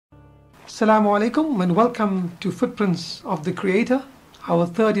Assalamu alaikum and welcome to Footprints of the Creator, our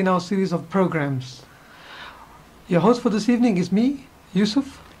third in our series of programs. Your host for this evening is me,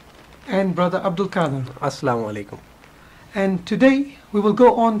 Yusuf, and brother Abdul Kader. Assalamu alaikum. And today we will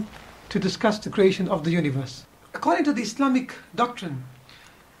go on to discuss the creation of the universe. According to the Islamic doctrine,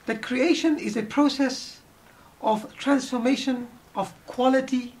 that creation is a process of transformation of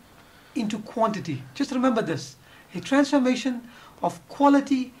quality into quantity. Just remember this, a transformation of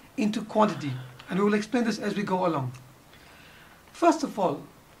quality into quantity, and we will explain this as we go along. First of all,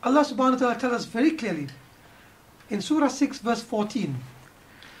 Allah subhanahu wa ta'ala tells us very clearly in Surah 6 verse 14,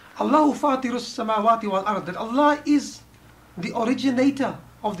 Allahu fatirus samawati wal ard, that Allah is the originator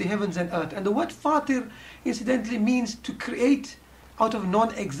of the heavens and earth. And the word fatir incidentally means to create out of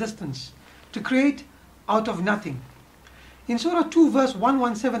non-existence, to create out of nothing. In Surah 2 verse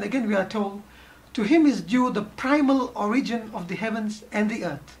 117 again we are told, to him is due the primal origin of the heavens and the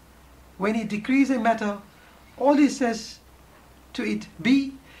earth. When he decrees a matter, all he says to it,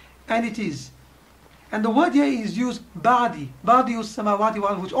 be, and it is. And the word here is used, ba'di samawati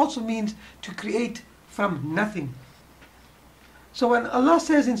wal, which also means to create from nothing. So when Allah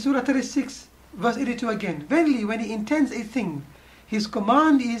says in Surah 36, verse 82 again, verily when he intends a thing, his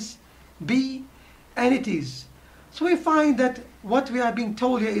command is, be, and it is. So we find that what we are being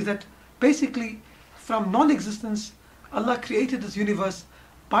told here is that basically from non-existence, Allah created this universe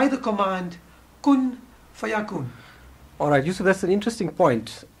by the command, kun fayakun. Alright, Yusuf, that's an interesting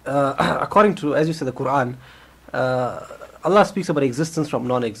point. According to, as you said, the Quran, Allah speaks about existence from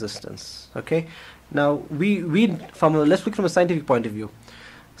non-existence. Okay? Now, let's look from a scientific point of view.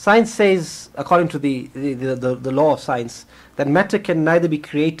 Science says, according to the law of science, that matter can neither be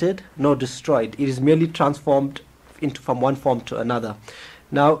created nor destroyed. It is merely transformed from one form to another.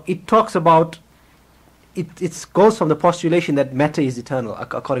 Now, it talks about it goes from the postulation that matter is eternal,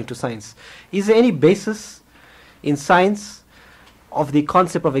 according to science. Is there any basis in science of the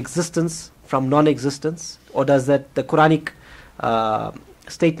concept of existence from non-existence, or does that the Quranic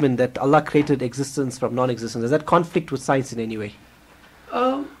statement that Allah created existence from non-existence, does that conflict with science in any way?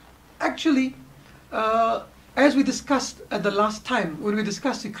 Actually, as we discussed at the last time when we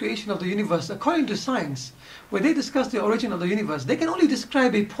discussed the creation of the universe, according to science, when they discuss the origin of the universe, they can only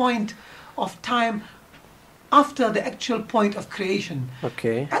describe a point of time after the actual point of creation.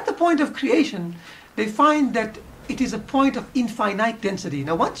 Okay. At the point of creation, they find that it is a point of infinite density.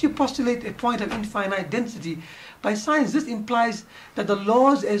 Now, once you postulate a point of infinite density, by science, this implies that the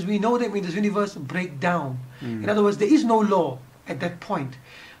laws as we know them in this universe break down. In other words, there is no law at that point.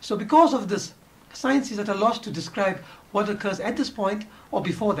 So because of this, science is at a loss to describe what occurs at this point or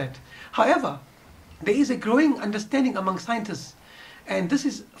before that. However, there is a growing understanding among scientists, and this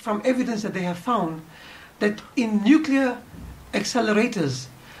is from evidence that they have found, that in nuclear accelerators,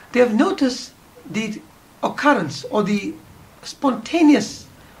 they have noticed the occurrence or the spontaneous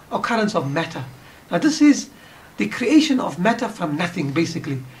occurrence of matter. Now this is the creation of matter from nothing,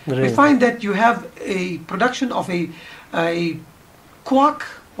 basically. Really? We find that you have a production of a quark,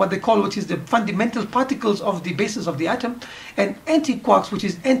 what they call, which is the fundamental particles of the basis of the atom, and anti-quarks, which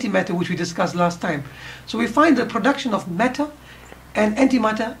is antimatter, which we discussed last time. So we find the production of matter and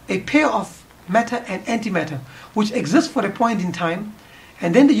antimatter, a pair of matter and antimatter, which exists for a point in time,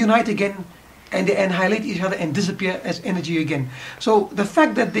 and then they unite again and they annihilate each other and disappear as energy again. So the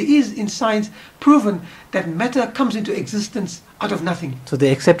fact that there is in science proven that matter comes into existence out of nothing. So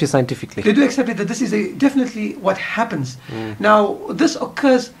they accept it scientifically. They do accept it, that this is definitely what happens. Now, this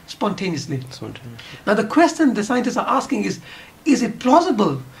occurs spontaneously. Now the question the scientists are asking is it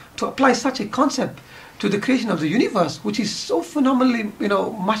plausible to apply such a concept to the creation of the universe, which is so phenomenally,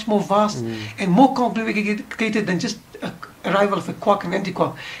 much more vast and more complicated than just arrival of a quark and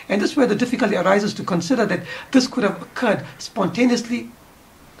antiquark. And this is where the difficulty arises to consider that this could have occurred spontaneously.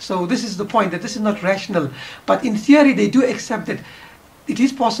 So this is the point, that this is not rational. But in theory, they do accept that it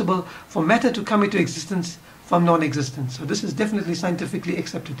is possible for matter to come into existence from non-existence. So this is definitely scientifically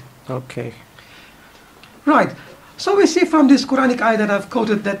accepted. Okay. Right. So we see from this Quranic ayah that I've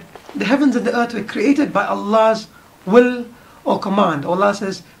quoted that the heavens and the earth were created by Allah's will or command. Allah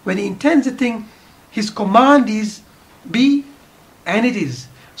says, when He intends a thing, His command is be, and it is.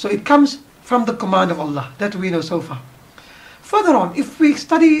 So it comes from the command of Allah. That we know so far. Further on, if we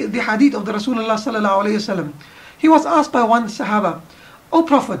study the hadith of the Rasulullah sallallahu alayhi wasallam, he was asked by one Sahaba, O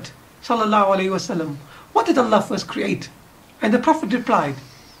Prophet sallallahu alayhi wasallam, what did Allah first create? And the Prophet replied,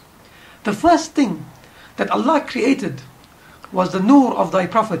 the first thing that Allah created was the nur of thy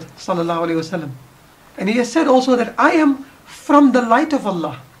Prophet sallallahu alaihi wasallam. And he has said also that I am from the light of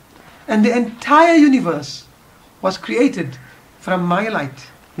Allah, and the entire universe was created from my light.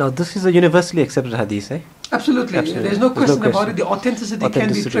 Now, this is a universally accepted hadith, eh? Absolutely. Absolutely. There's no There's no question about question. it. The authenticity can be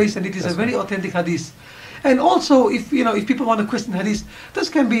Authenticity. traced, and it is a That's very right. authentic hadith. And also, if people want to question hadith, this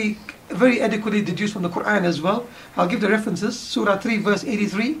can be very adequately deduced from the Quran as well. I'll give the references. Surah 3, verse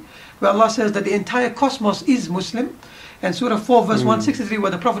 83, where Allah says that the entire cosmos is Muslim. And Surah 4, verse 163,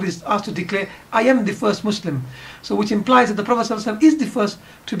 where the Prophet is asked to declare, I am the first Muslim. So which implies that the Prophet ﷺ is the first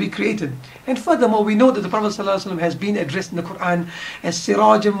to be created. And furthermore, we know that the Prophet ﷺ has been addressed in the Quran as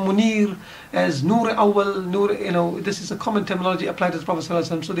Sirajam Munir, as Nur Awal, Nur, this is a common terminology applied to the Prophet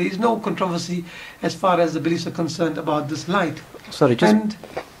ﷺ. So there is no controversy as far as the beliefs are concerned about this light. Sorry, just And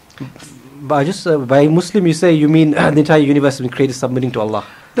by Muslim you say you mean the entire universe has been created submitting to Allah.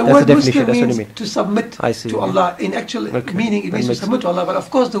 the That's word the definition. Muslim That's what means you mean. to submit I see. to Allah. In actual Okay. meaning, it That means to makes submit to Allah. But of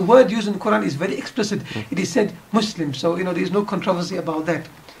course, the word used in the Quran is very explicit. It is said Muslim. So, there is no controversy about that.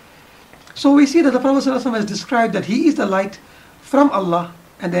 So we see that the Prophet ﷺ has described that he is the light from Allah,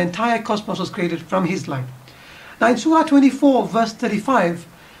 and the entire cosmos was created from his light. Now in Surah 24, verse 35,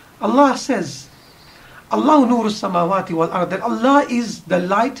 Allah says, Allahu nuru samawati wal ard, that Allah is the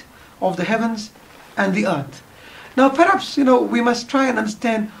light of the heavens and the earth. Now perhaps, we must try and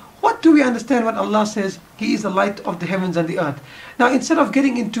understand, what do we understand when Allah says He is the light of the heavens and the earth? Now instead of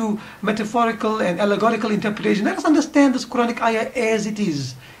getting into metaphorical and allegorical interpretation, let us understand this Quranic ayah as it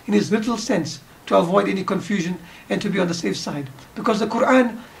is, in its literal sense, to avoid any confusion and to be on the safe side. Because the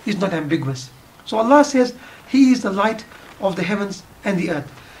Quran is not ambiguous. So Allah says He is the light of the heavens and the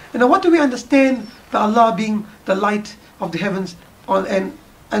earth. And now what do we understand by Allah being the light of the heavens and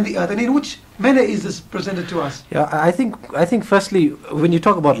the earth? And in which manner is this presented to us? Yeah, I think firstly, when you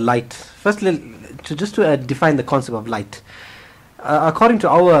talk about light, firstly, to define the concept of light, according to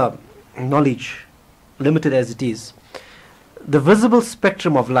our knowledge, limited as it is, the visible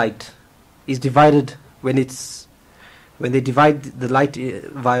spectrum of light is divided when they divide the light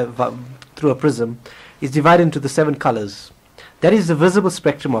through a prism, is divided into the 7 colors. That is the visible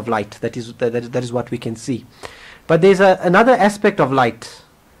spectrum of light. That is what we can see. But there's another aspect of light,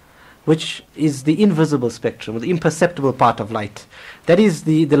 which is the invisible spectrum, the imperceptible part of light. That is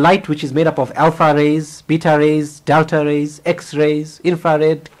the light which is made up of alpha rays, beta rays, delta rays, X-rays,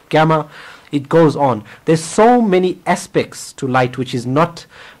 infrared, gamma. It goes on. There's so many aspects to light which is not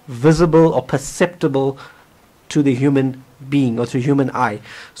visible or perceptible to the human being or to human eye.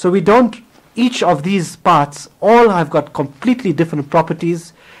 So each of these parts all have got completely different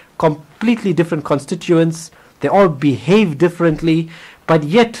properties, completely different constituents. They all behave differently, but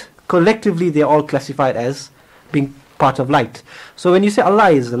yet collectively they are all classified as being part of light. So when you say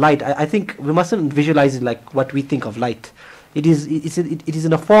Allah is light, I think we mustn't visualize it like what we think of light. It is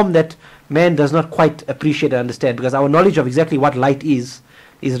in a form that man does not quite appreciate and understand, because our knowledge of exactly what light is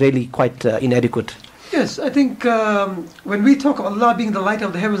really quite inadequate. Yes, I think when we talk of Allah being the light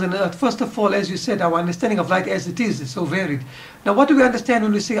of the heavens and earth, first of all, as you said, our understanding of light as it is so varied. Now, what do we understand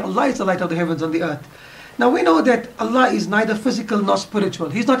when we say Allah is the light of the heavens and the earth? Now, we know that Allah is neither physical nor spiritual.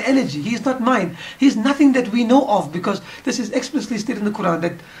 He's not energy. He's not mind. He's nothing that we know of, because this is explicitly stated in the Quran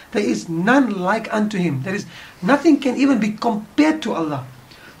that there is none like unto Him. There is nothing can even be compared to Allah.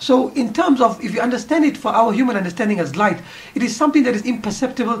 So in terms of, if you understand it for our human understanding as light, it is something that is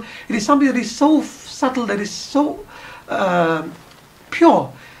imperceptible. It is something that is so subtle, that is so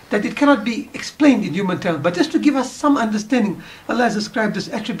pure, that it cannot be explained in human terms. But just to give us some understanding, Allah has described this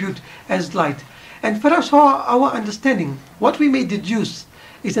attribute as light. And perhaps for our understanding, what we may deduce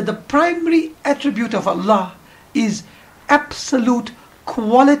is that the primary attribute of Allah is absolute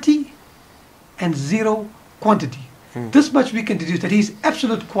quality and zero quantity. This much we can deduce, that He is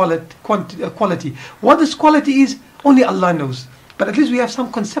absolute quality. What this quality is, only Allah knows. But at least we have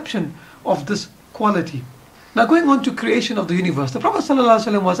some conception of this quality. Now going on to creation of the universe, the Prophet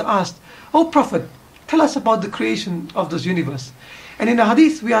ﷺ was asked, "O Prophet, tell us about the creation of this universe." And in the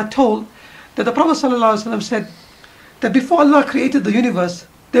hadith we are told that the Prophet ﷺ said that before Allah created the universe,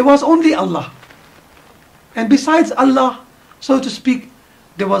 there was only Allah. And besides Allah, so to speak,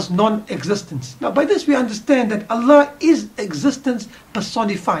 there was non-existence. Now by this we understand that Allah is existence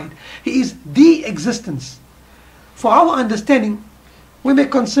personified. He is the existence. For our understanding, we may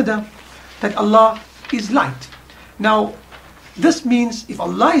consider that Allah is light. Now this means if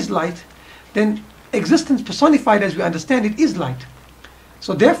Allah is light, then existence personified as we understand it is light.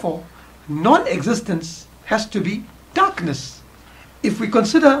 So therefore, non-existence has to be darkness. If we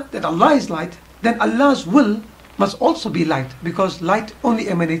consider that Allah is light, then Allah's will must also be light, because light only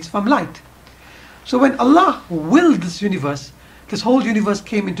emanates from light. So when Allah willed this universe, this whole universe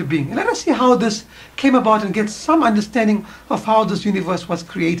came into being. And let us see how this came about and get some understanding of how this universe was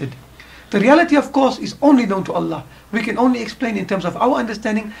created. The reality, of course, is only known to Allah. We can only explain in terms of our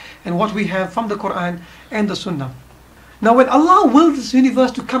understanding and what we have from the Quran and the Sunnah. Now, when Allah willed this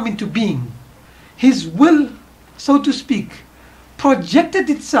universe to come into being, His will, so to speak, projected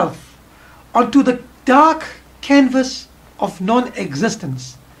itself onto the dark canvas of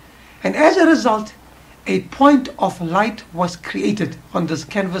non-existence. And as a result, a point of light was created on this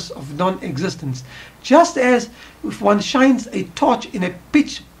canvas of non-existence. Just as if one shines a torch in a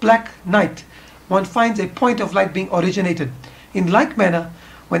pitch black night, one finds a point of light being originated. In like manner,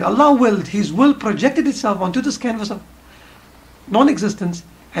 when Allah willed, His will projected itself onto this canvas of non-existence,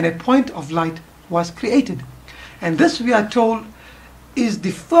 and a point of light was created. And this, we are told, is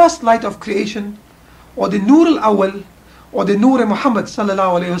the first light of creation, or the Nur al-Awwal, or the Nur Muhammad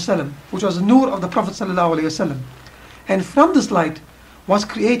sallallahu alayhi wasallam, which was the Nur of the Prophet sallallahu alayhi wasallam. And from this light was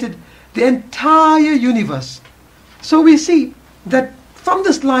created the entire universe. So we see that from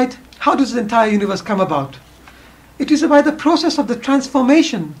this light, how does the entire universe come about? It is by the process of the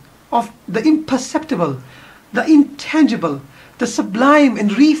transformation of the imperceptible, the intangible, the sublime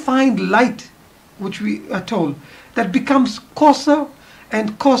and refined light, which we are told, that becomes coarser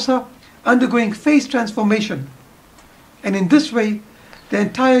and coarser, undergoing phase transformation. And in this way, the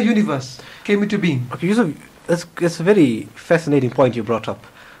entire universe came into being. Okay, Yusuf, that's a very fascinating point you brought up,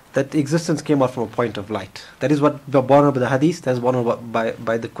 that existence came out from a point of light. That is what borne out by the hadith, that's borne out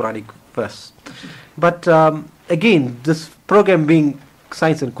by the Quranic verse. But again, this program being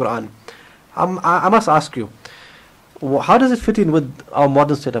science and Quran, I must ask you, how does it fit in with our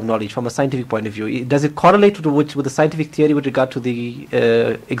modern state of knowledge from a scientific point of view? Does it correlate with the scientific theory with regard to the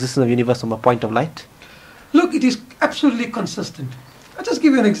existence of the universe from a point of light? Look, it is absolutely consistent. I'll just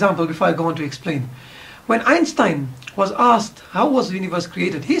give you an example before I go on to explain. When Einstein was asked how was the universe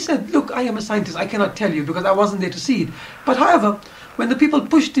created, he said, look, I am a scientist, I cannot tell you because I wasn't there to see it. But however, when the people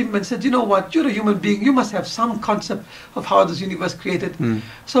pushed him and said, you know what, you're a human being, you must have some concept of how this universe created.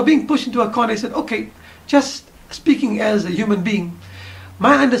 So being pushed into a corner, he said, okay, just speaking as a human being,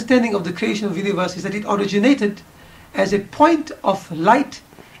 my understanding of the creation of the universe is that it originated as a point of light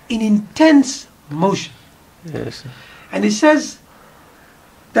in intense motion. Yes. And he says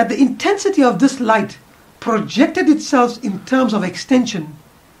that the intensity of this light projected itself in terms of extension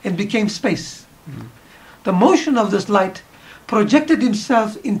and became space. The motion of this light projected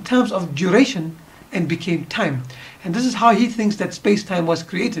himself in terms of duration and became time. And this is how he thinks that space-time was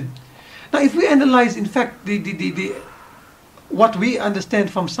created. Now, if we analyze, in fact, what we understand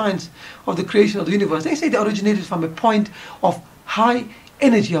from science of the creation of the universe, they say they originated from a point of high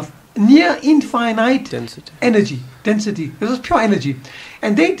energy, of near infinite density. This is pure energy.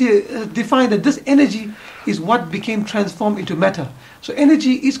 And they define that this energy is what became transformed into matter. So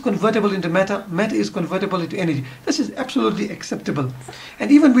energy is convertible into matter, matter is convertible into energy. This is absolutely acceptable.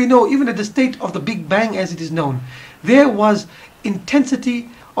 And even we know, even at the state of the Big Bang as it is known, there was intensity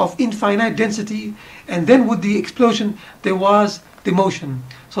of infinite density, and then with the explosion there was the motion.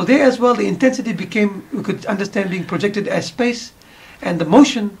 So there as well the intensity became, we could understand, being projected as space, and the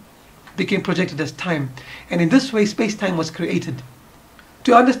motion became projected as time. And in this way space-time was created.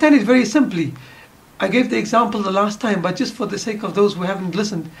 To understand it very simply, I gave the example the last time, but just for the sake of those who haven't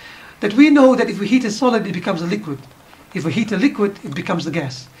listened, that we know that if we heat a solid, it becomes a liquid. If we heat a liquid, it becomes a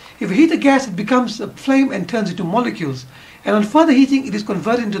gas. If we heat a gas, it becomes a flame and turns into molecules. And on further heating, it is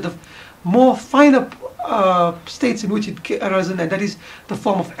converted into the more finer states in which it arises, and that is the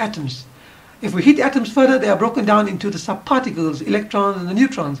form of atoms. If we heat atoms further, they are broken down into the subparticles, electrons and the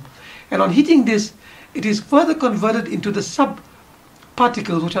neutrons. And on heating this, it is further converted into the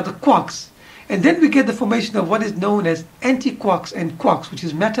subparticles, which are the quarks. And then we get the formation of what is known as antiquarks and quarks, which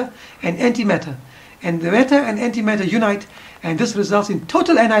is matter and antimatter. And the matter and antimatter unite, and this results in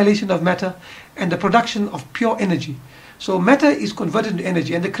total annihilation of matter and the production of pure energy. So matter is converted into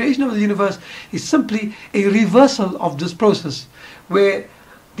energy, and the creation of the universe is simply a reversal of this process, where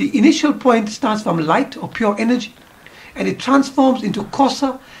the initial point starts from light or pure energy, and it transforms into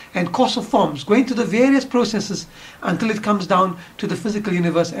coarser and coarser forms, going through the various processes until it comes down to the physical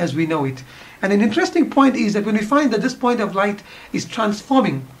universe as we know it. And an interesting point is that when we find that this point of light is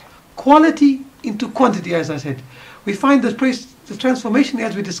transforming quality into quantity, as I said, we find the transformation,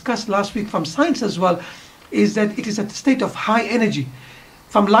 as we discussed last week from science as well, is that it is at the state of high energy.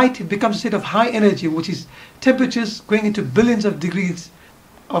 From light, it becomes a state of high energy, which is temperatures going into billions of degrees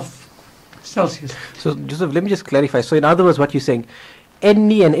of Celsius. So, Yusuf, let me just clarify. So, in other words, what you're saying,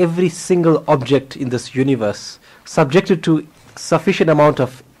 any and every single object in this universe subjected to sufficient amount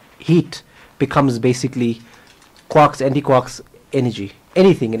of heat becomes basically quarks, antiquarks, energy.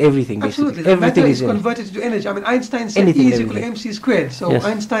 Anything and everything, Absolutely. basically. Everything Matter is is converted into energy. I mean, Einstein said Anything, E is equal to everything. mc squared. So Yes.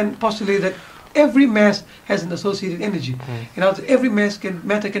 Einstein postulated that every mass has an associated energy. In other words, every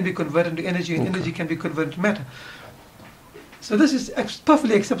matter can be converted into energy, and energy can be converted into matter. So this is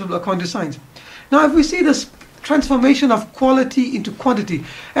perfectly acceptable according to science. Now, if we see this transformation of quality into quantity,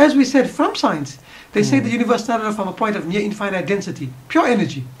 as we said from science, they say the universe started off from a point of near infinite density, pure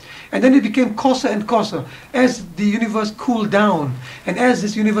energy. And then it became coarser and coarser as the universe cooled down. And as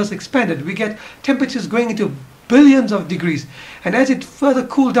this universe expanded, we get temperatures going into billions of degrees. And as it further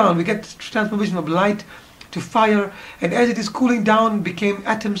cooled down, we get transformation of light to fire. And as it is cooling down, became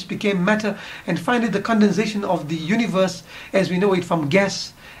atoms, became matter. And finally the condensation of the universe as we know it from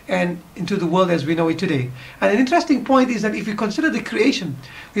gas and into the world as we know it today. And an interesting point is that if we consider the creation,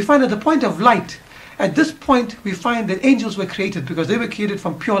 we find at the point of light, at this point we find that angels were created because they were created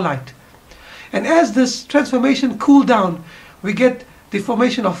from pure light. And as this transformation cooled down, we get the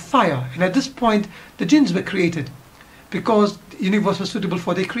formation of fire. And at this point, the jinns were created because the universe was suitable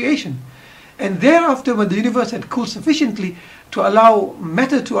for their creation. And thereafter, when the universe had cooled sufficiently to allow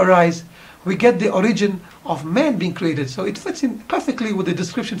matter to arise, we get the origin of man being created. So it fits in perfectly with the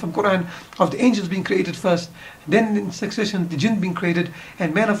description from Quran of the angels being created first, then in succession the jinn being created,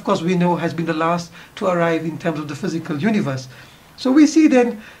 and man, of course, we know has been the last to arrive in terms of the physical universe. So we see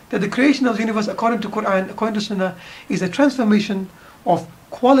then that the creation of the universe according to Quran, according to Sunnah, is a transformation of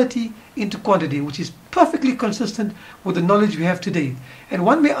quality into quantity, which is perfectly consistent with the knowledge we have today. And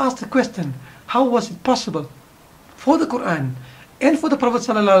one may ask the question, how was it possible for the Quran and for the Prophet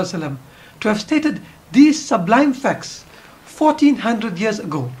ﷺ to have stated these sublime facts 1400 years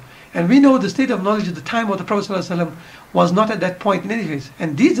ago? And we know the state of knowledge at the time of the Prophet ﷺ was not at that point in any case.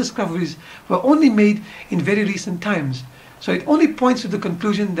 And these discoveries were only made in very recent times. So it only points to the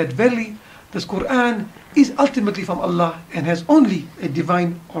conclusion that verily this Quran is ultimately from Allah and has only a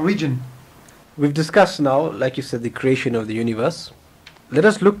divine origin. We've discussed now, like you said, the creation of the universe. Let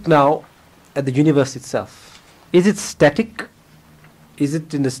us look now at the universe itself. Is it static? Is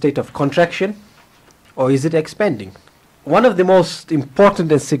it in a state of contraction? Or is it expanding? One of the most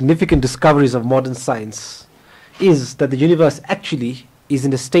important and significant discoveries of modern science is that the universe actually is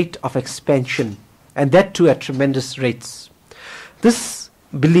in a state of expansion, and that too at tremendous rates. This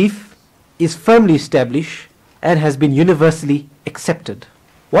belief is firmly established and has been universally accepted.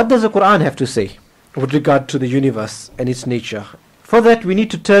 What does the Quran have to say with regard to the universe and its nature? For that we need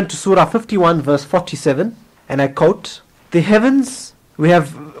to turn to Surah 51 verse 47, and I quote, "The heavens we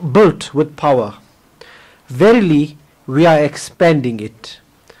have built with power. Verily we are expanding it."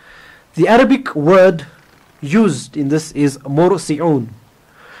 The Arabic word used in this is mursi'un.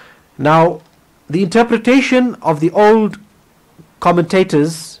 Now, the interpretation of the old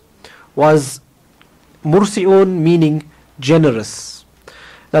commentators was mursi'un meaning generous.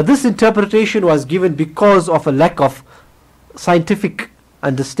 Now, this interpretation was given because of a lack of scientific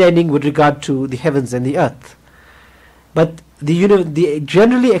understanding with regard to the heavens and the earth. But the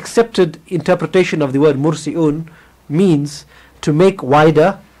generally accepted interpretation of the word mursi'un means to make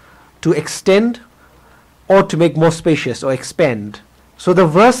wider, to extend, or to make more spacious or expand. So the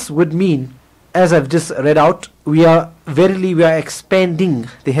verse would mean, as I've just read out, verily we are expanding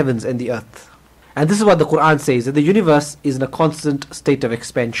the heavens and the earth. And this is what the Quran says, that the universe is in a constant state of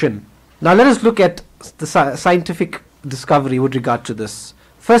expansion. Now let us look at the scientific discovery with regard to this.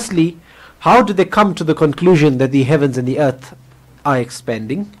 Firstly, how did they come to the conclusion that the heavens and the earth are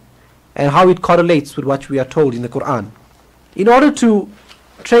expanding, and how it correlates with what we are told in the Quran? In order to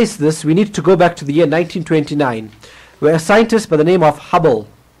trace this, we need to go back to the year 1929, where a scientist by the name of Hubble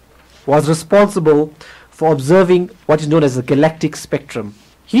was responsible for observing what is known as the galactic spectrum.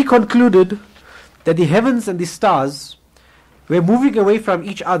 He concluded that the heavens and the stars were moving away from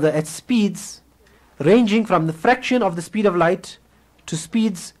each other at speeds ranging from the fraction of the speed of light to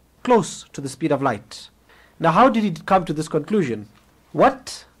speeds close to the speed of light. Now, how did he come to this conclusion?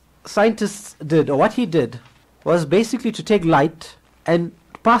 What scientists did, or what he did, was basically to take light and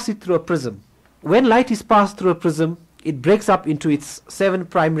pass it through a prism. When light is passed through a prism, it breaks up into its 7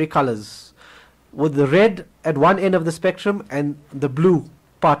 primary colors, with the red at one end of the spectrum and the blue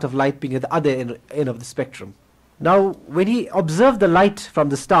part of light being at the other end of the spectrum. Now, when he observed the light from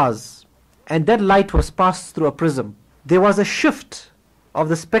the stars, and that light was passed through a prism, there was a shift of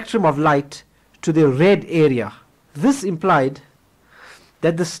the spectrum of light to the red area. This implied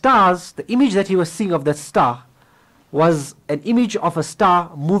that the stars, the image that he was seeing of that star, was an image of a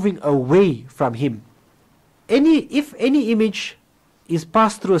star moving away from him. If any image is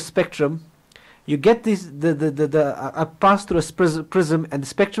passed through a spectrum, you get this pass through a prism, and the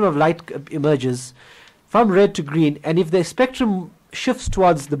spectrum of light emerges. from red to green, and if the spectrum shifts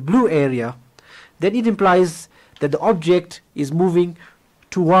towards the blue area, then it implies that the object is moving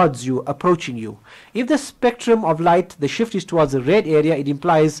towards you, approaching you. If the spectrum of light, the shift is towards the red area, it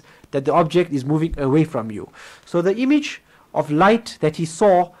implies that the object is moving away from you. So the image of light that he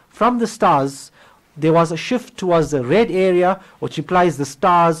saw from the stars, there was a shift towards the red area, which implies the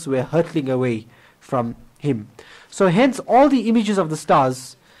stars were hurtling away from him. So hence all the images of the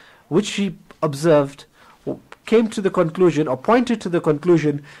stars which he observed came to the conclusion, or pointed to the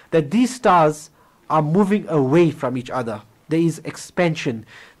conclusion, that these stars are moving away from each other. There is expansion.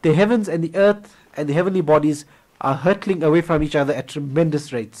 The heavens and the earth and the heavenly bodies are hurtling away from each other at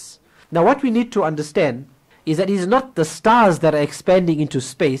tremendous rates. Now what we need to understand is that it is not the stars that are expanding into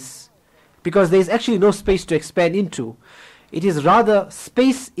space, because there is actually no space to expand into. It is rather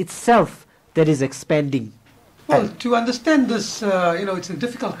space itself that is expanding. Well, to understand this, it's a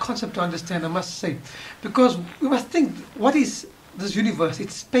difficult concept to understand, I must say, because we must think, what is this universe?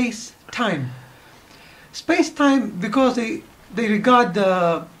 It's space-time. Space-time, because they regard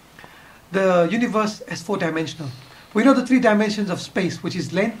the universe as four-dimensional. We know the three dimensions of space, which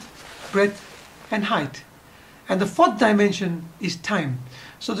is length, breadth, and height. And the fourth dimension is time.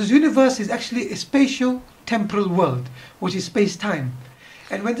 So this universe is actually a spatio-temporal world, which is space-time.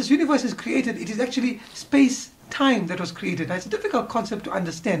 And when this universe is created, it is actually space-time that was created. Now, it's a difficult concept to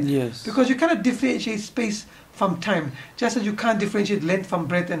understand. Yes. Because you cannot differentiate space from time, just as you can't differentiate length from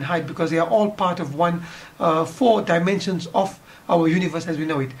breadth and height, because they are all part of one, four dimensions of our universe as we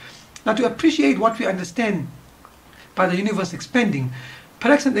know it. Now, to appreciate what we understand by the universe expanding,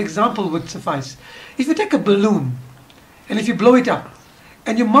 perhaps an example would suffice. If you take a balloon, and if you blow it up,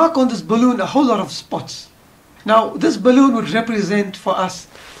 and you mark on this balloon a whole lot of spots, now this balloon would represent for us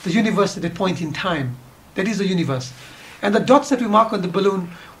the universe at a point in time. That is the universe. And the dots that we mark on the balloon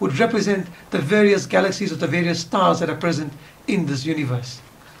would represent the various galaxies or the various stars that are present in this universe.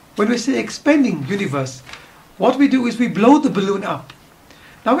 When we say expanding universe, what we do is we blow the balloon up.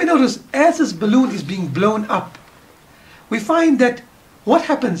 Now we notice as this balloon is being blown up, we find that what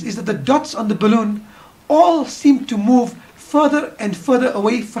happens is that the dots on the balloon all seem to move further and further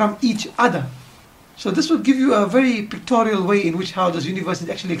away from each other. So this will give you a very pictorial way in which how this universe is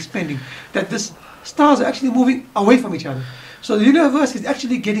actually expanding, that these stars are actually moving away from each other. So the universe is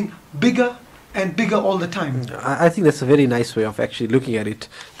actually getting bigger and bigger all the time. I think that's a very nice way of actually looking at it.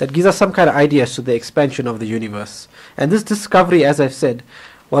 That gives us some kind of idea as to the expansion of the universe. And this discovery, as I've said,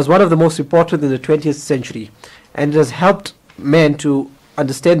 was one of the most important in the 20th century. And it has helped man to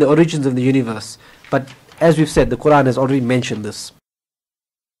understand the origins of the universe. But as we've said, the Quran has already mentioned this.